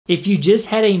If you just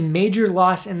had a major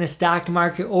loss in the stock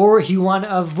market or you want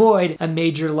to avoid a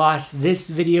major loss, this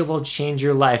video will change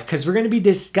your life because we're going to be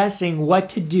discussing what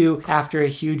to do after a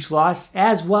huge loss,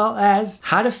 as well as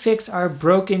how to fix our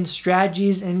broken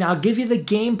strategies, and I'll give you the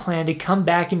game plan to come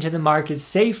back into the market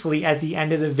safely at the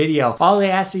end of the video. All I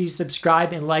ask is you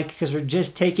subscribe and like because we're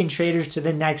just taking traders to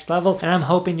the next level, and I'm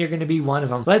hoping you're going to be one of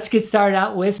them. Let's get started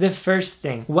out with the first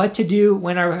thing: what to do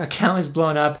when our account is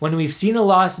blown up, when we've seen a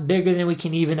loss bigger than we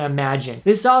can even imagine.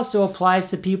 This also applies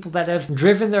to people that have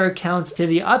driven their accounts to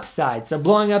the upside, so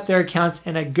blowing up their accounts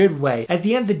in a good way. At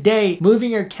the end of the day, moving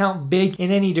your account big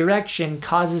in any direction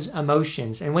causes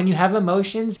emotions, and when you have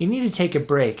emotions, you need to take a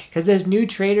break, because as new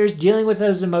traders, dealing with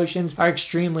those emotions are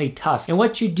extremely tough, and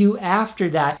what you do after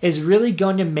that is really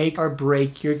going to make or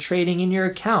break your trading in your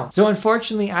account. So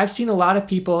unfortunately, I've seen a lot of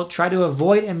people try to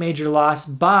avoid a major loss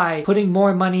by putting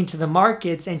more money into the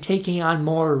markets and taking on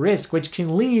more risk, which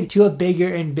can lead to a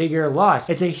bigger and bigger loss.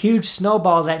 It's a huge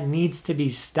snowball that needs to be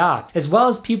stopped. As well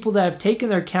as people that have taken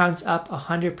their accounts up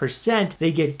 100%,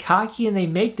 they get cocky and they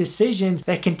make decisions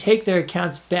that can take their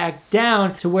accounts back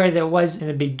down to where there was in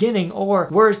the beginning, or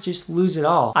worse, just lose it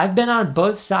all. I've been on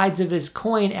both sides of this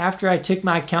coin. After I took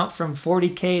my account from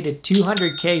 40K to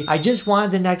 200K, I just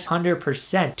wanted the next 100%,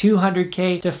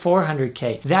 200K to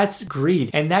 400K. That's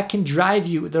greed, and that can drive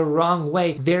you the wrong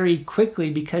way very quickly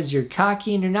because you're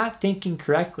cocky and you're not thinking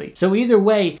correctly. So either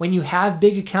way, when you have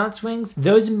big account swings,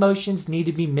 those emotions need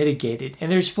to be mitigated.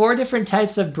 And there's 4 different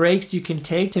types of breaks you can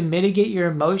take to mitigate your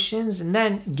emotions and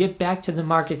then get back to the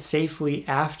market safely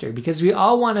after, because we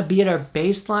all want to be at our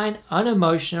baseline,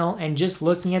 unemotional, and just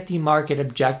looking at the market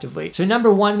objectively. So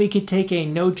number 1, we could take a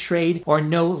no trade or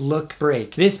no look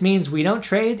break. This means we don't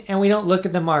trade and we don't look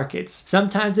at the markets.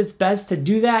 Sometimes it's best to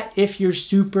do that if you're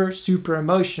super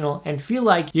emotional and feel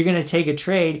like you're going to take a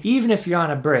trade even if you're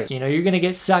on a break. You know, you're going to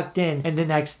get sucked in and the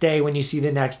next day when you see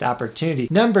the next opportunity.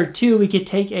 Number 2, we could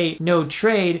take a no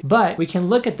trade, but we can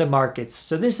look at the markets.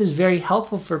 So this is very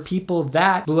helpful for people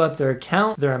that blew up their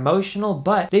account, they're emotional,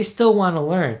 but they still want to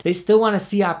learn. They still want to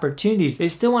see opportunities. They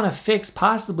still want to fix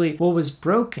possibly what was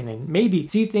broken and maybe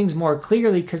see things more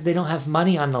clearly because they don't have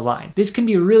money on the line. This can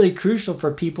be really crucial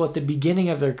for people at the beginning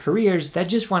of their careers that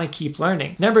just want to keep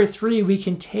learning. Number 3, we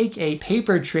can take a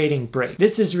paper trading break.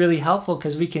 This is really helpful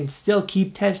because we can still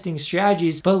keep testing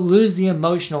strategies but lose the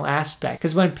emotional aspect,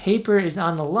 because when paper is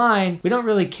on the line, we don't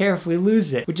really care if we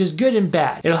lose it, which is good and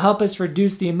bad. It'll help us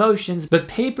reduce the emotions, but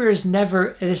paper is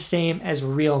never the same as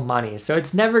real money. So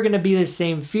it's never going to be the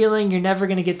same feeling. You're never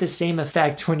going to get the same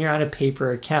effect when you're on a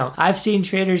paper account. I've seen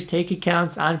traders take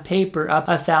accounts on paper up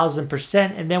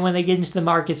 1,000%, and then when they get into the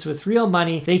markets with real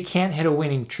money, they can't hit a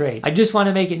winning trade. I just want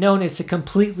to make it known it's a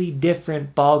completely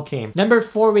different ball game. Number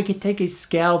 4, we could take a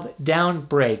scaled down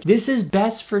break. This is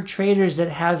best for traders that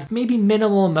have maybe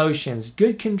minimal emotions,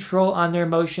 good control on their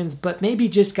emotions, but maybe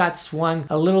just got swung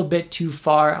a little bit too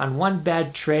far on one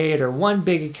bad trade or one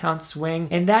big account swing,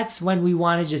 and that's when we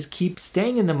want to just keep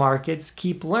staying in the markets,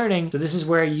 keep learning. So this is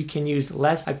where you can use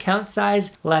less account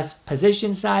size, less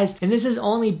position size, and this is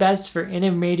only best for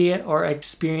intermediate or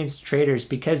experienced traders,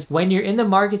 because when you're in the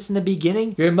markets in the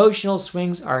beginning, your emotional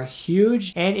swings are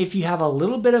huge, and if you have a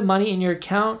little bit of money in your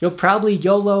account, you'll probably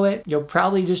YOLO it. You'll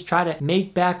probably just try to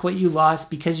make back what you lost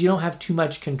because you don't have too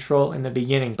much control in the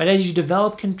beginning. But as you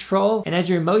develop control and as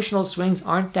your emotional swings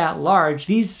aren't that large,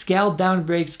 these scaled down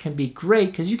breaks can be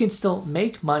great because you can still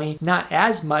make money, not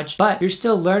as much, but you're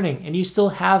still learning and you still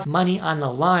have money on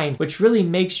the line, which really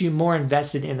makes you more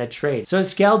invested in the trade. So a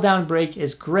scaled down break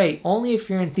is great only if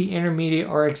you're in the intermediate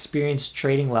or experienced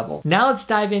trading level. Now let's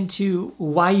dive into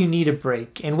why you need a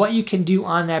break and what you can do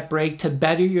on that break to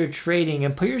better your trading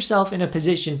and put yourself in a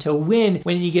position to win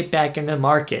when you get back in the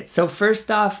market. So first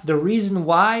off, the reason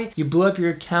why you blew up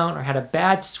your account or had a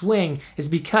bad swing is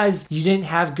because you didn't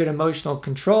have good emotional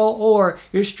control or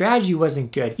your strategy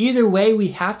wasn't good. Either way, we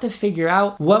have to figure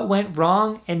out what went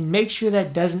wrong and make sure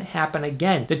that doesn't happen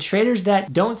again. The traders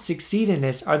that don't succeed in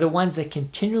this are the ones that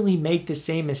continually make the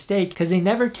same mistake because they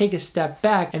never take a step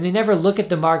back and they never look at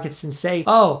the markets and say,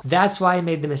 oh, that's why I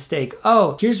made the mistake.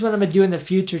 Oh, here's what I'm gonna do in the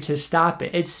future to stop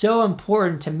it. It's so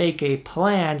important to make a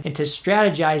plan and to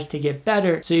strategize to get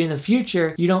better so in the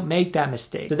future you don't make that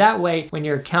mistake. So that way when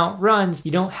your account runs,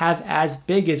 you don't have as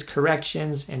big as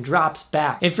corrections and drops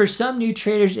back. And for some new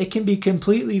traders, it can be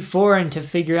completely foreign to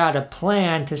figure out a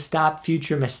plan to stop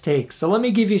future mistakes. So let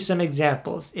me give you some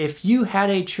examples. If you had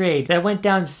a trade that went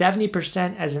down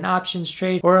 70% as an options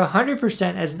trade or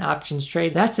 100% as an options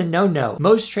trade, that's a no-no.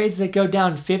 Most trades that go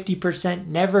down 50%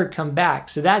 never come back.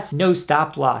 So that's no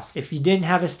stop loss. If you didn't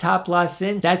have a stop loss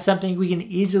in, that's something we can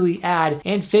easily add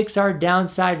and fix our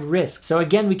downside risk. So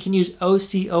again, we can use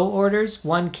OCO orders,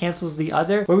 one cancels the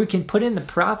other, where we can put in the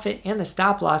profit and the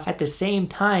stop loss at the same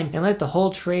time and let the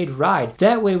whole trade ride.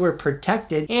 That way we're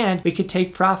protected and we could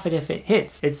take profit if it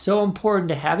hits. It's so important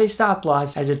to have a stop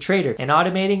loss as a trader, and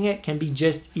automating it can be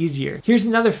just easier. Here's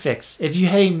another fix. If you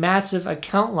had a massive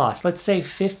account loss, let's say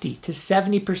 50 to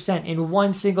 70% in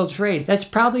one single trade, that's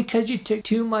probably because you took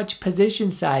too much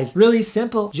position size. Really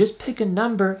simple, just pick a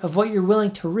number of what you're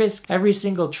willing to risk every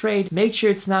single trade. Make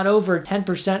sure it's not over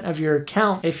 10% of your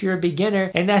account if you're a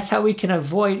beginner, and that's how we can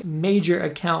avoid major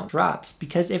account drops.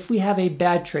 Because if we have a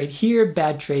bad trade here,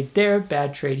 bad trade there,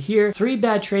 bad trade here, 3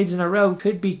 bad trades in a row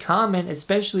could be common,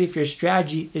 especially if your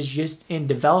strategy is just in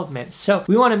development. So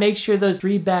we want to make sure those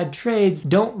 3 bad trades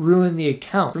don't ruin the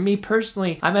account. For me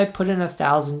personally, I might put in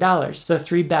 $1,000. So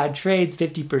 3 bad trades,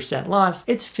 50% loss,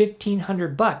 it's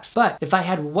 $1,500. But if I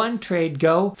had one trade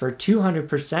go for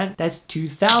 200%, that's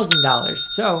 $2,000.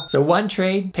 So one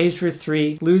trade pays for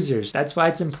 3 losers. That's why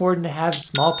it's important to have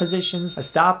small positions, a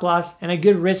stop loss, and a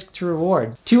good risk to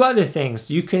reward. 2 other things.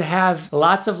 You could have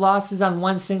lots of losses on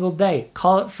one single day.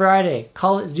 Call it Friday.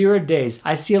 Call it 0 days.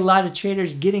 I see a lot of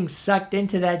traders getting sucked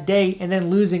into that day and then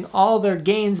losing all their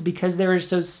gains because they were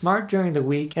so smart during the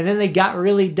week, and then they got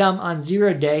really dumb on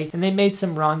 0 day and they made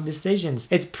some wrong decisions.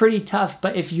 It's pretty tough,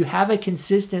 but if you have a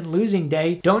consistent losing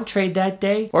day, don't trade that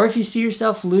day. Or if you see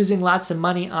yourself losing lots of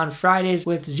money on Fridays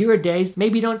with 0 days,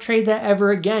 maybe don't trade that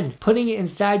ever again. Putting it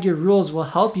inside your rules will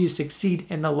help you succeed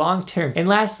in the long term. And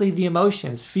lastly, the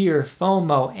emotions, fear,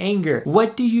 FOMO, anger.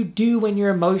 What do you do when you're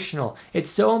emotional?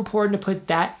 It's so important to put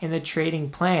that in the trading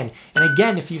plan. And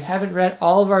again, if you haven't read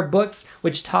all of our books,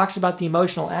 which talks about the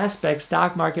emotional aspects,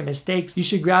 stock market mistakes, you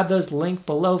should grab those linked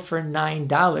below for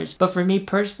 $9. But for me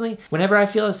personally, whenever I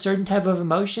feel a certain type of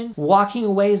emotion, walking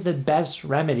away is the best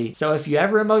remedy. So if you're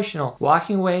ever emotional,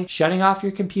 walking away, shutting off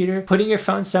your computer, putting your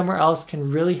phone somewhere else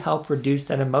can really help reduce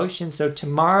that emotion. So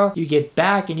tomorrow you get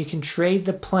back and you can trade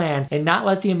the plan and not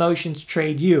let the emotions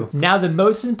trade you. Now the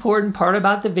most important part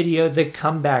about the video, the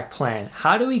comeback plan.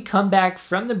 How do we come back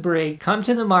from the break, come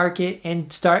to the market,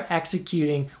 and start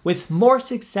executing with more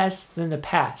success than the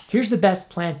past? Here's the best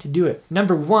plan to do it.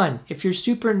 Number 1, if you're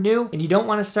super new and you don't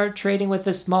want to start trading with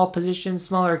a small position,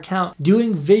 smaller account,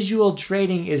 doing visual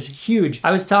trading is huge.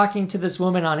 I was talking to this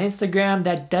woman on Instagram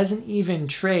that doesn't even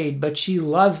trade, but she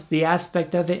loves the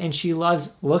aspect of it and she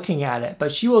loves looking at it.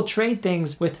 But she will trade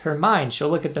things with her mind. She'll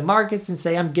look at the markets and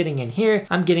say, I'm getting in here,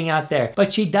 I'm getting out there.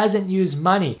 But she doesn't use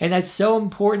money. And that's so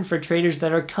important for traders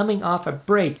that are coming off a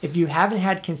break. If you haven't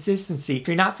had consistency, if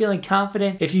you're not feeling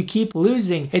confident, if you keep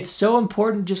losing, it's so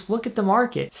important to just look at the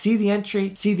market. See the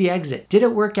entry, see the exit. Did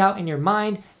it work out in your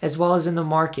mind as well as in the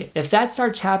market? If that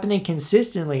starts happening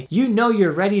consistently, you know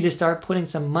you're ready to start putting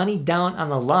some money down on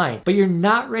the line. But you're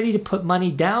not ready to put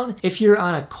money down if you're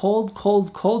on a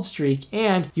cold streak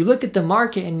and you look at the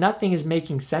market and nothing is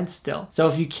making sense still. So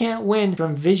if you can't win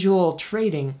from visual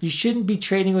trading, you shouldn't be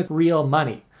trading with real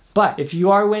money. But if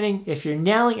you are winning, if you're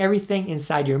nailing everything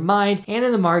inside your mind and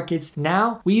in the markets,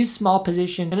 now we use small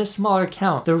position and a smaller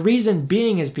account. The reason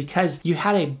being is because you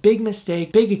had a big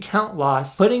mistake, big account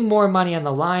loss. Putting more money on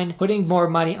the line, putting more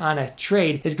money on a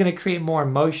trade is going to create more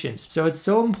emotions. So it's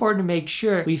so important to make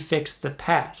sure we fix the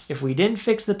past. If we didn't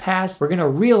fix the past, we're going to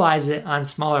realize it on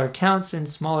smaller accounts and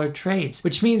smaller trades,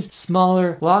 which means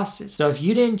smaller losses. So if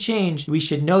you didn't change, we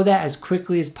should know that as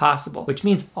quickly as possible, which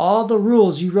means all the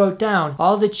rules you wrote down,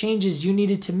 all the changes you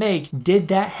needed to make, did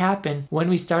that happen when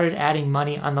we started adding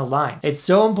money on the line? It's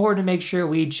so important to make sure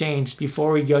we change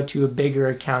before we go to a bigger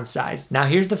account size. Now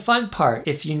here's the fun part.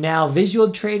 If you nail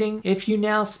visual trading, if you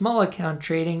nail small account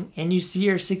trading, and you see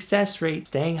your success rate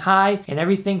staying high and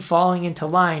everything falling into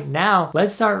line, now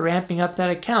let's start ramping up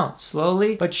that account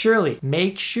slowly but surely.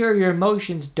 Make sure your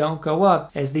emotions don't go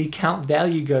up as the account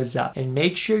value goes up, and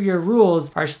make sure your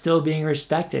rules are still being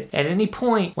respected. At any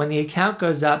point when the account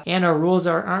goes up and our rules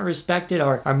aren't respected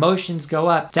or our emotions go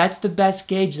up, that's the best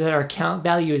gauge that our account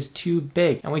value is too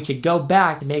big, and we could go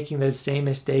back to making those same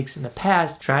mistakes in the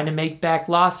past, trying to make back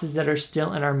losses that are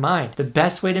still in our mind. The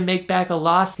best way to make back a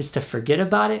loss is to forget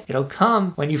about it. It'll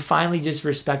come when you finally just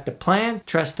respect the plan,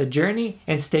 trust the journey,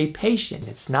 and stay patient.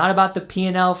 It's not about the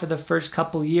P&L for the first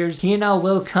couple years. P&L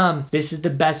will come. This is the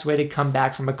best way to come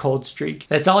back from a cold streak.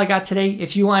 That's all I got today.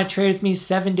 If you want to trade with me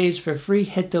 7 days for free,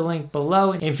 hit the link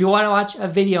below. And if you want to watch a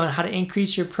video on how to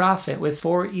increase your profit with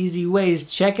 4 easy ways,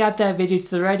 check out that video to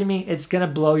the right of me. It's gonna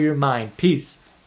blow your mind. Peace.